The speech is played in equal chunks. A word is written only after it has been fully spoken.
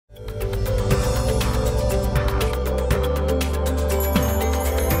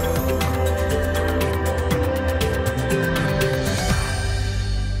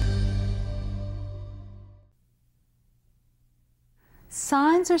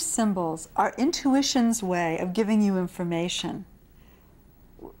signs or symbols are intuition's way of giving you information.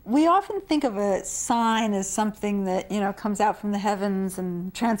 We often think of a sign as something that, comes out from the heavens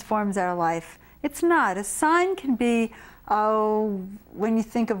and transforms our life. It's not. A sign can be, when you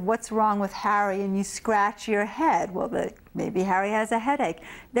think of what's wrong with Harry and you scratch your head, well, maybe Harry has a headache.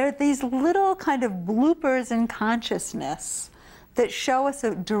 There are these little kind of bloopers in consciousness that show us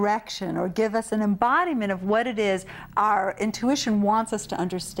a direction or give us an embodiment of what it is our intuition wants us to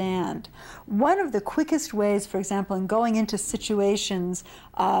understand. One of the quickest ways, for example, in going into situations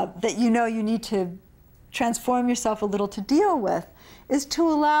that you need to transform yourself a little to deal with, is to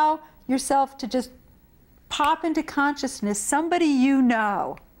allow yourself to just pop into consciousness somebody you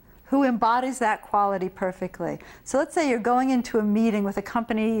know who embodies that quality perfectly. So let's say you're going into a meeting with a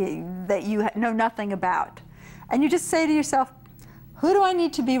company that you know nothing about, and you just say to yourself, who do I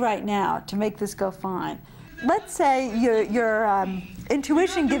need to be right now to make this go fine? Let's say your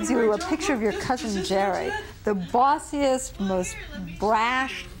intuition gives you a picture of your cousin Jerry, the bossiest, most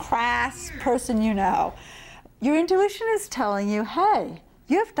brash, crass person you know. Your intuition is telling you, hey,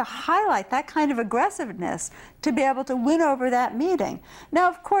 you have to highlight that kind of aggressiveness to be able to win over that meeting. Now,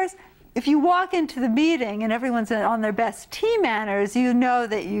 of course, if you walk into the meeting and everyone's on their best tea manners, you know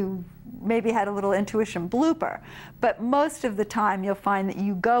that you maybe had a little intuition blooper. But most of the time you'll find that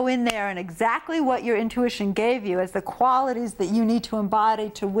you go in there and exactly what your intuition gave you as the qualities that you need to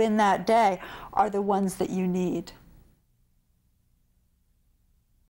embody to win that day are the ones that you need.